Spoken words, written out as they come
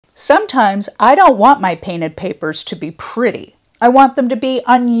Sometimes I don't want my painted papers to be pretty. I want them to be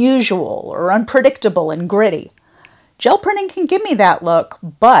unusual or unpredictable and gritty. Gel printing can give me that look,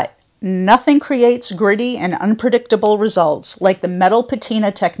 but nothing creates gritty and unpredictable results like the metal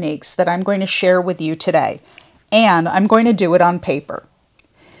patina techniques that I'm going to share with you today. And I'm going to do it on paper.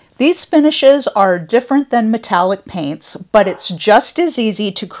 These finishes are different than metallic paints, but it's just as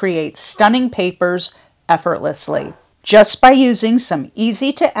easy to create stunning papers effortlessly. Just by using some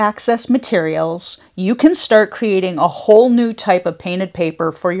easy to access materials, you can start creating a whole new type of painted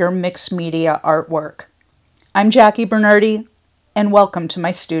paper for your mixed media artwork. I'm Jackie Bernardi, and welcome to my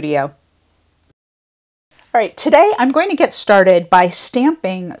studio. All right, today I'm going to get started by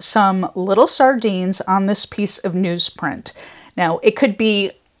stamping some little sardines on this piece of newsprint. Now, it could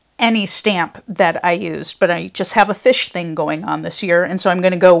be any stamp that I used, but I just have a fish thing going on this year, and so I'm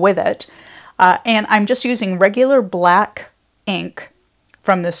going to go with it. And I'm just using regular black ink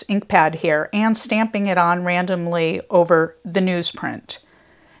from this ink pad here and stamping it on randomly over the newsprint.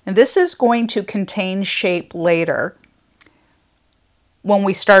 And this is going to contain shape later when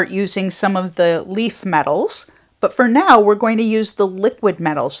we start using some of the leaf metals. But for now, we're going to use the liquid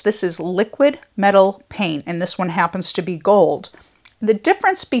metals. This is liquid metal paint, and this one happens to be gold. The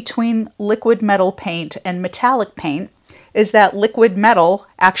difference between liquid metal paint and metallic paint is that liquid metal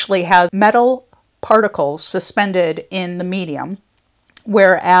actually has metal particles suspended in the medium,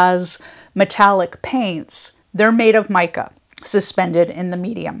 whereas metallic paints, they're made of mica suspended in the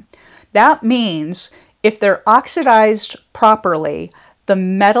medium. That means if they're oxidized properly, the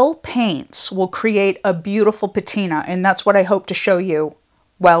metal paints will create a beautiful patina, and that's what I hope to show you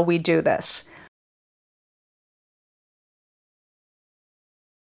while we do this.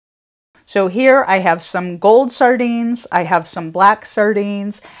 So here I have some gold sardines, I have some black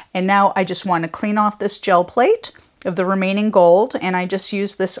sardines, and now I just want to clean off this gel plate of the remaining gold, and I just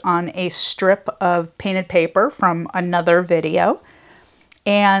use this on a strip of painted paper from another video.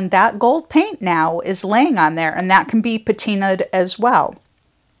 And that gold paint now is laying on there, and that can be patinaed as well.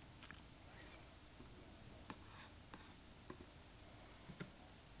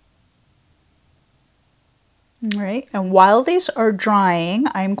 All right, and while these are drying,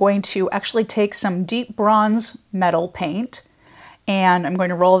 I'm going to actually take some deep bronze metal paint, and I'm going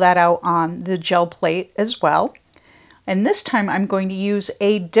to roll that out on the gel plate as well. And this time I'm going to use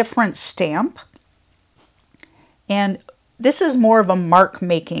a different stamp. And this is more of a mark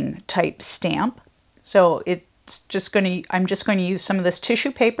making type stamp. So I'm just going to use some of this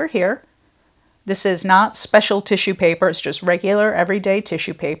tissue paper here. This is not special tissue paper, it's just regular everyday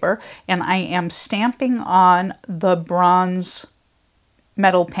tissue paper, and I am stamping on the bronze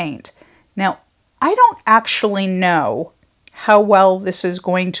metal paint. Now, I don't actually know how well this is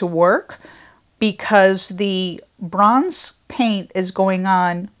going to work because the bronze paint is going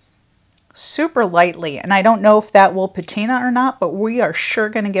on super lightly, and I don't know if that will patina or not, but we are sure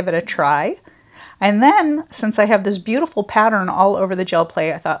going to give it a try. And then, since I have this beautiful pattern all over the gel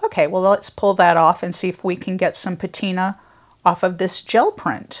plate, I thought, okay, well, let's pull that off and see if we can get some patina off of this gel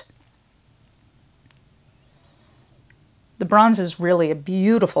print. The bronze is really a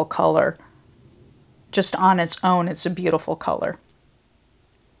beautiful color. Just on its own, it's a beautiful color.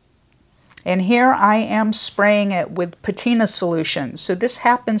 And here I am spraying it with patina solution. So this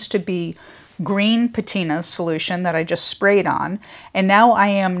happens to be green patina solution that I just sprayed on, and now I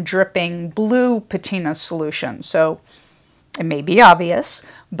am dripping blue patina solution. So it may be obvious,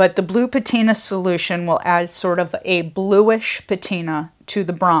 but the blue patina solution will add sort of a bluish patina to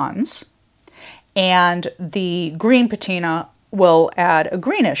the bronze, and the green patina will add a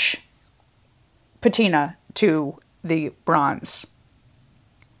greenish patina to the bronze.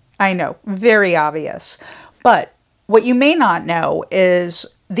 I know, very obvious, but what you may not know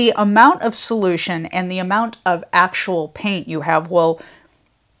is the amount of solution and the amount of actual paint you have will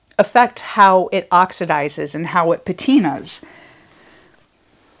affect how it oxidizes and how it patinas.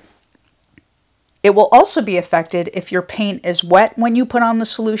 It will also be affected if your paint is wet when you put on the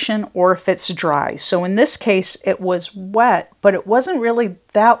solution or if it's dry. So in this case, it was wet, but it wasn't really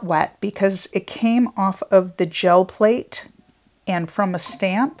that wet because it came off of the gel plate and from a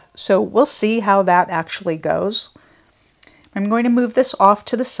stamp. So we'll see how that actually goes. I'm going to move this off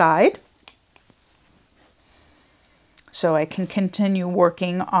to the side so I can continue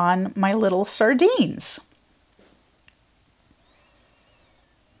working on my little sardines.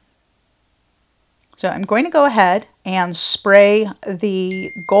 So I'm going to go ahead and spray the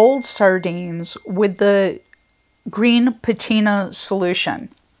gold sardines with the green patina solution.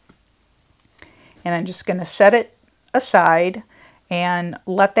 And I'm just going to set it aside and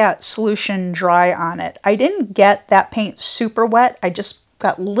let that solution dry on it. I didn't get that paint super wet. I just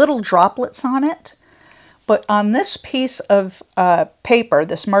got little droplets on it. But on this piece of paper,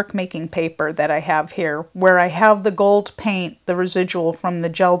 this mark making paper that I have here, where I have the gold paint, the residual from the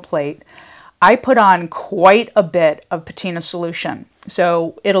gel plate, I put on quite a bit of patina solution.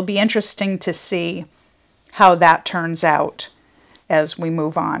 So it'll be interesting to see how that turns out as we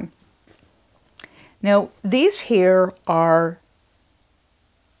move on. Now, these here are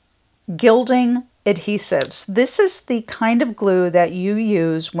gilding adhesives. This is the kind of glue that you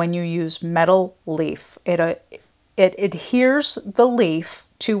use when you use metal leaf. It adheres the leaf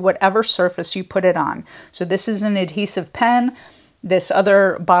to whatever surface you put it on. So this is an adhesive pen. This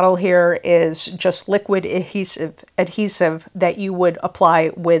other bottle here is just liquid adhesive that you would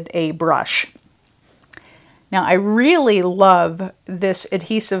apply with a brush. Now, I really love this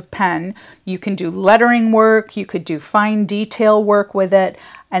adhesive pen. You can do lettering work, you could do fine detail work with it,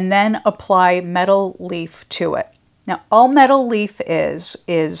 and then apply metal leaf to it. Now, all metal leaf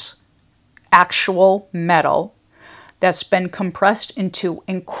is actual metal that's been compressed into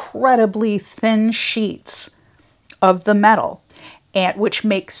incredibly thin sheets of the metal, and which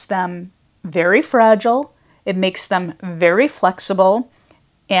makes them very fragile. It makes them very flexible,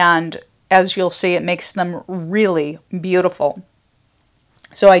 and as you'll see, it makes them really beautiful.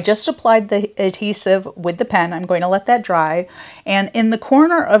 So I just applied the adhesive with the pen. I'm going to let that dry. And in the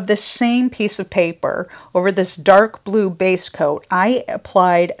corner of this same piece of paper, over this dark blue base coat, I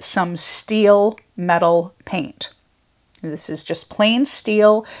applied some steel metal paint. This is just plain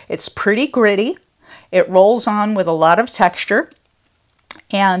steel. It's pretty gritty. It rolls on with a lot of texture.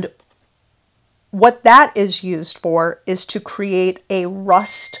 And what that is used for is to create a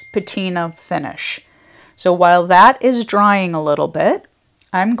rust patina finish. So while that is drying a little bit,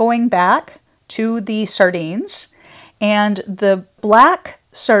 I'm going back to the sardines, and the black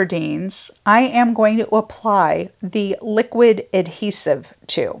sardines I am going to apply the liquid adhesive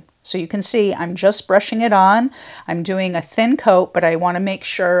to. So you can see I'm just brushing it on. I'm doing a thin coat, but I want to make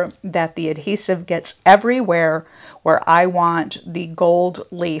sure that the adhesive gets everywhere where I want the gold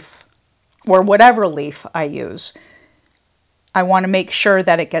leaf, or whatever leaf I use. I want to make sure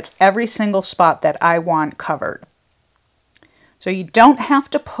that it gets every single spot that I want covered. So you don't have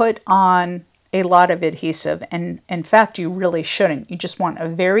to put on a lot of adhesive, and in fact you really shouldn't. You just want a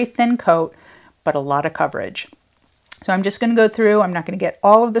very thin coat, but a lot of coverage. So I'm just going to go through. I'm not going to get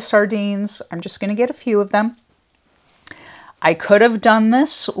all of the sardines. I'm just going to get a few of them. I could have done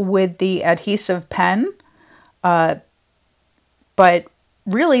this with the adhesive pen, but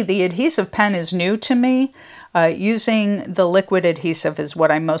really the adhesive pen is new to me. Using the liquid adhesive is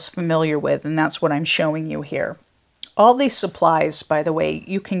what I'm most familiar with, and that's what I'm showing you here. All these supplies, by the way,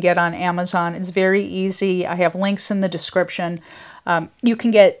 you can get on Amazon. It's very easy. I have links in the description. You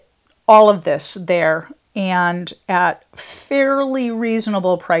can get all of this there and at fairly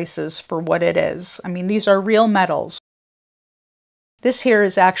reasonable prices for what it is. I mean, these are real metals. This here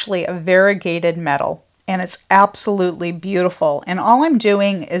is actually a variegated metal, and it's absolutely beautiful. And all I'm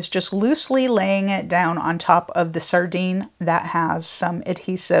doing is just loosely laying it down on top of the sardine that has some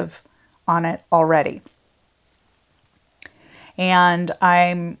adhesive on it already. And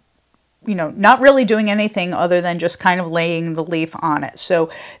I'm, not really doing anything other than just kind of laying the leaf on it.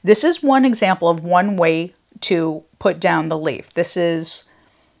 So this is one example of one way to put down the leaf. This is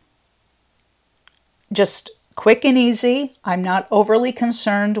just quick and easy. I'm not overly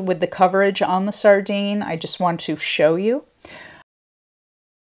concerned with the coverage on the sardine. I just want to show you.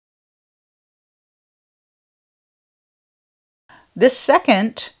 This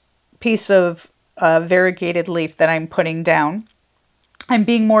second piece of variegated leaf that I'm putting down, I'm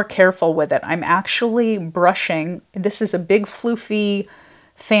being more careful with it. I'm actually brushing. This is a big floofy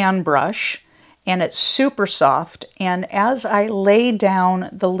fan brush, and it's super soft. And as I lay down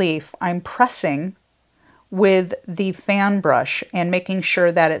the leaf, I'm pressing with the fan brush and making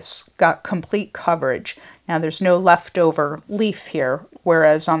sure that it's got complete coverage. Now there's no leftover leaf here,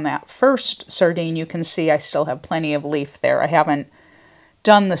 whereas on that first sardine you can see I still have plenty of leaf there. I haven't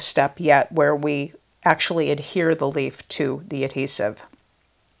done the step yet where we actually adhere the leaf to the adhesive.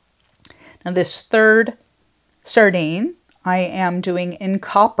 Now this third sardine I am doing in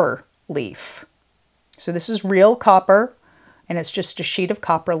copper leaf. So this is real copper, and it's just a sheet of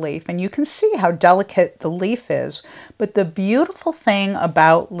copper leaf, and you can see how delicate the leaf is. But the beautiful thing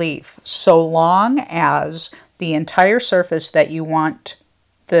about leaf, so long as the entire surface that you want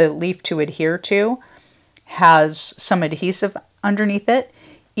the leaf to adhere to has some adhesive underneath it,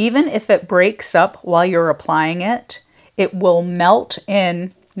 even if it breaks up while you're applying it, it will melt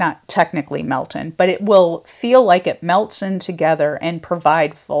in, not technically melt in, but it will feel like it melts in together and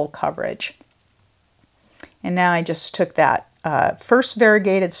provide full coverage. And now I just took that first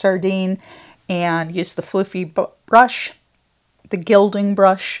variegated sardine and use the floofy brush. The gilding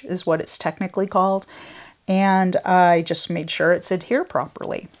brush is what it's technically called. And I just made sure it's adhered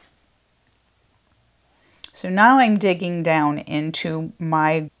properly. So now I'm digging down into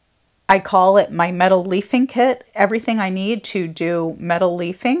I call it my metal leafing kit. Everything I need to do metal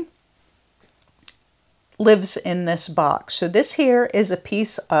leafing lives in this box. So this here is a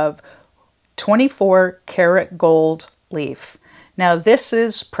piece of 24 karat gold leaf. Now this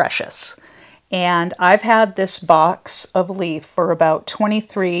is precious. And I've had this box of leaf for about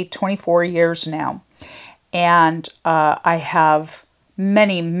 23, 24 years now. And I have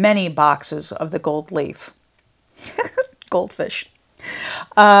many, many boxes of the gold leaf. Goldfish.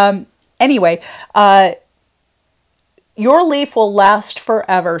 Anyway, your leaf will last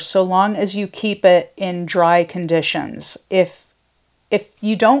forever so long as you keep it in dry conditions. If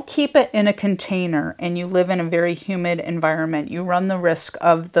you don't keep it in a container and you live in a very humid environment, you run the risk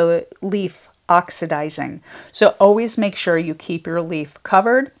of the leaf oxidizing. So always make sure you keep your leaf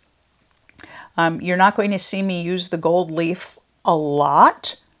covered. You're not going to see me use the gold leaf a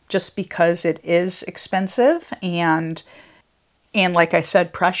lot just because it is expensive and like I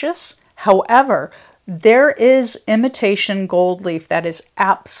said, precious. However, there is imitation gold leaf that is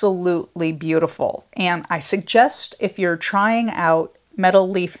absolutely beautiful. And I suggest if you're trying out metal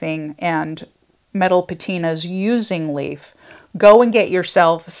leafing and metal patinas using leaf, go and get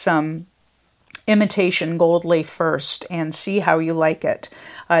yourself some imitation gold leaf first and see how you like it.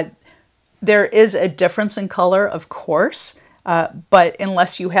 There is a difference in color, of course, but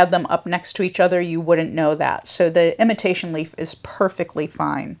unless you had them up next to each other, you wouldn't know that. So the imitation leaf is perfectly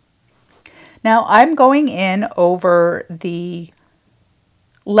fine. Now I'm going in over the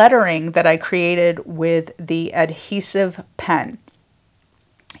lettering that I created with the adhesive pen.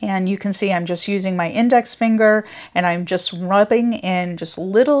 And you can see I'm just using my index finger and I'm just rubbing in just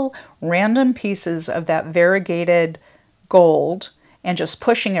little random pieces of that variegated gold and just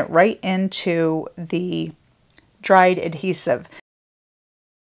pushing it right into the dried adhesive.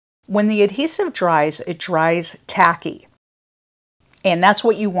 When the adhesive dries, it dries tacky. And that's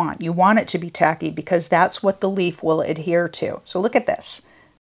what you want. You want it to be tacky because that's what the leaf will adhere to. So look at this.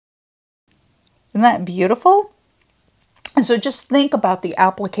 Isn't that beautiful? And so just think about the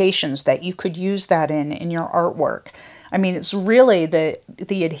applications that you could use that in your artwork. I mean, it's really the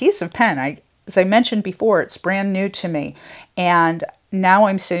adhesive pen. As I mentioned before, it's brand new to me. And now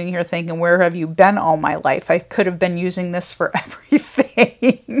I'm sitting here thinking, where have you been all my life? I could have been using this for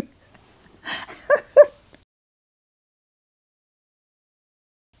everything.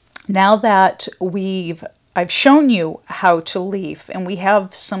 Now that I've shown you how to leaf and we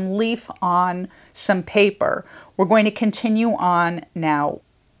have some leaf on some paper, we're going to continue on now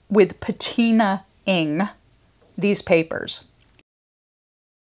with patina-ing these papers.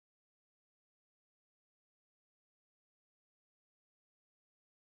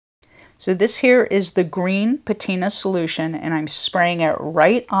 So this here is the green patina solution and I'm spraying it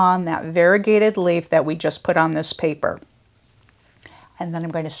right on that variegated leaf that we just put on this paper. And then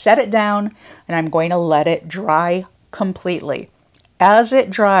I'm going to set it down and I'm going to let it dry completely. As it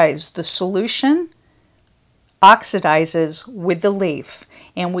dries, the solution oxidizes with the leaf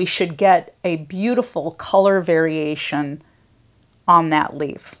and we should get a beautiful color variation on that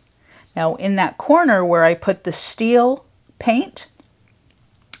leaf. Now in that corner where I put the steel paint,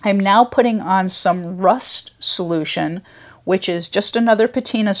 I'm now putting on some rust solution, which is just another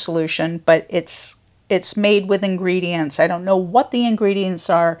patina solution, but it's made with ingredients. I don't know what the ingredients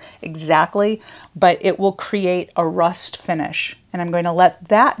are exactly, but it will create a rust finish. And I'm going to let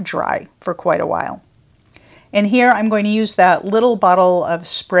that dry for quite a while. And here I'm going to use that little bottle of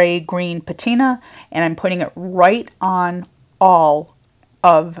spray green patina and I'm putting it right on all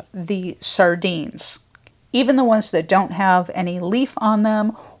of the sardines. Even the ones that don't have any leaf on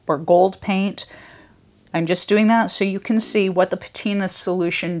them or gold paint. I'm just doing that so you can see what the patina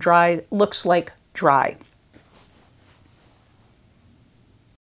solution dry looks like dry.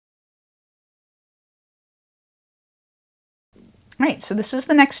 All right, so this is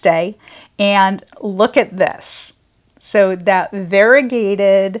the next day and look at this. So that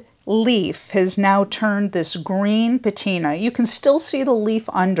variegated leaf has now turned this green patina. You can still see the leaf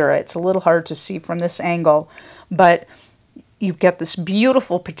under it. It's a little hard to see from this angle, but you've got this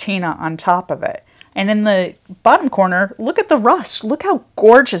beautiful patina on top of it. And in the bottom corner, look at the rust. Look how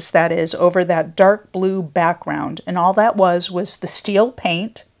gorgeous that is over that dark blue background. And all that was the steel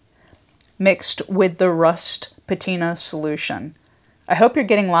paint mixed with the rust patina solution. I hope you're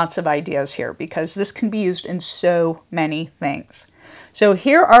getting lots of ideas here because this can be used in so many things. So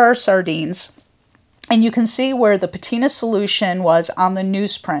here are our sardines. And you can see where the patina solution was on the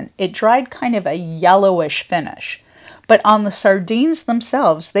newsprint. It dried kind of a yellowish finish. But on the sardines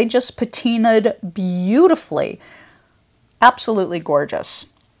themselves, they just patinaed beautifully. Absolutely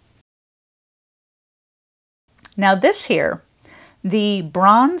gorgeous. Now this here, the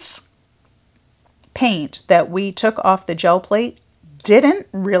bronze paint that we took off the gel plate didn't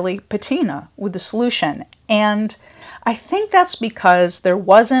really patina with the solution. And I think that's because there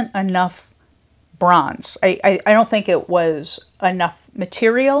wasn't enough bronze. I don't think it was enough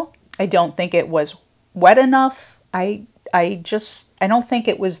material. I don't think it was wet enough. I don't think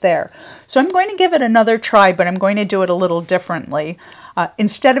it was there. So I'm going to give it another try, but I'm going to do it a little differently.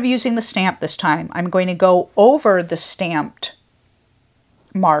 Instead of using the stamp this time, I'm going to go over the stamped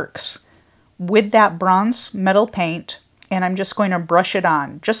marks with that bronze metal paint, and I'm just going to brush it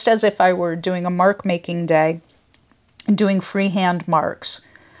on, just as if I were doing a mark making day and doing freehand marks.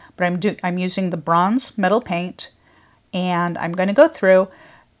 But I'm using the bronze metal paint, and I'm going to go through,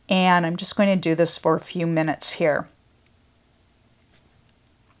 and I'm just going to do this for a few minutes here.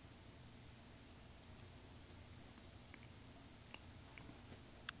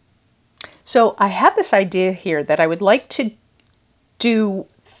 So I have this idea here that I would like to do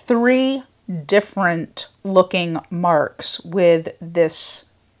 3 different looking marks with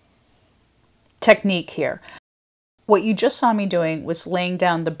this technique here. What you just saw me doing was laying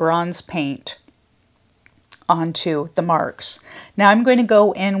down the bronze paint onto the marks. Now I'm going to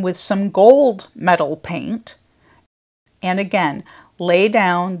go in with some gold metal paint and again lay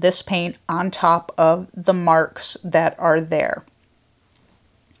down this paint on top of the marks that are there.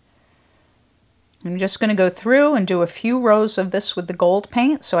 I'm just going to go through and do a few rows of this with the gold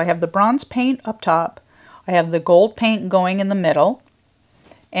paint. So I have the bronze paint up top, I have the gold paint going in the middle,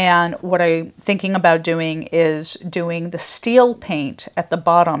 and what I'm thinking about doing is doing the steel paint at the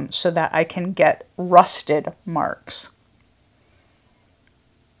bottom so that I can get rusted marks.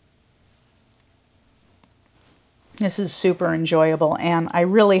 This is super enjoyable, and I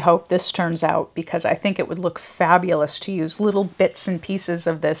really hope this turns out because I think it would look fabulous to use little bits and pieces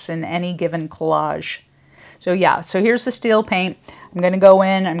of this in any given collage. So yeah, so here's the steel paint. I'm going to go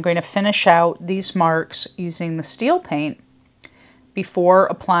in, I'm going to finish out these marks using the steel paint before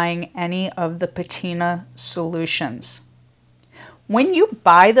applying any of the patina solutions. When you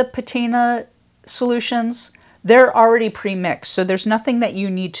buy the patina solutions, they're already pre-mixed, so there's nothing that you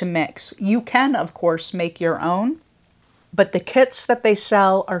need to mix. You can, of course, make your own, but the kits that they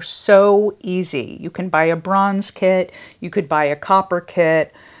sell are so easy. You can buy a bronze kit, you could buy a copper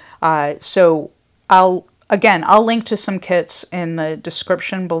kit. So I'll link to some kits in the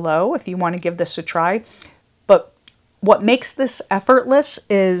description below if you want to give this a try. But what makes this effortless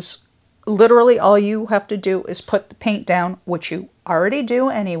is literally all you have to do is put the paint down, which you already do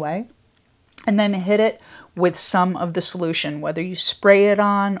anyway, and then hit it with some of the solution, whether you spray it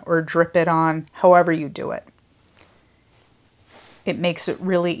on or drip it on, however you do it. It makes it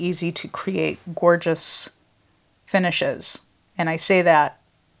really easy to create gorgeous finishes. And I say that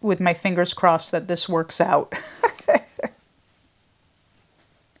with my fingers crossed that this works out.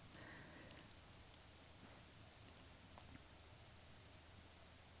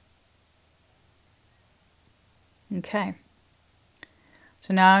 Okay.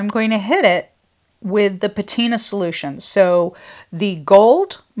 So now I'm going to hit it with the patina solution. So the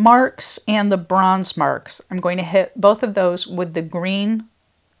gold marks and the bronze marks, I'm going to hit both of those with the green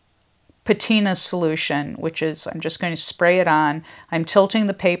patina solution, which is, I'm just going to spray it on. I'm tilting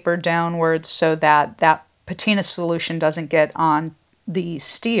the paper downwards so that that patina solution doesn't get on the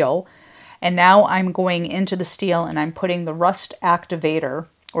steel. And now I'm going into the steel and I'm putting the rust activator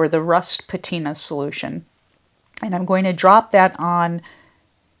or the rust patina solution. And I'm going to drop that on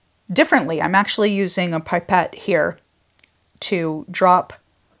differently. I'm actually using a pipette here to drop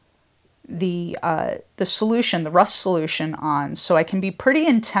the solution, the rust solution on, so I can be pretty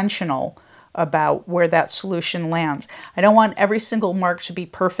intentional about where that solution lands. I don't want every single mark to be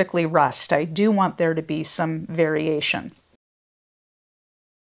perfectly rust. I do want there to be some variation.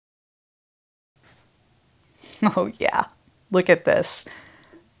 Oh yeah, look at this.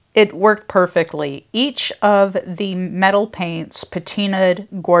 It worked perfectly. Each of the metal paints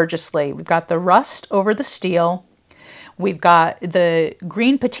patinaed gorgeously. We've got the rust over the steel, we've got the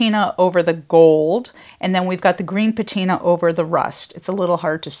green patina over the gold, and then we've got the green patina over the rust. It's a little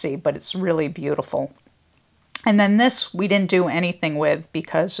hard to see, but it's really beautiful. And then this we didn't do anything with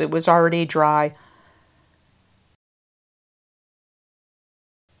because it was already dry.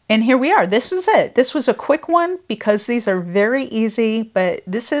 And here we are. This is it. This was a quick one because these are very easy, but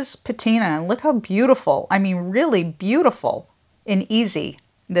this is patina. And look how beautiful. I mean, really beautiful and easy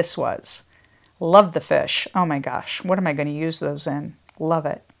this was. Love the fish. Oh my gosh, what am I going to use those in? Love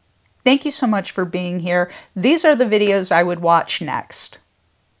it. Thank you so much for being here. These are the videos I would watch next.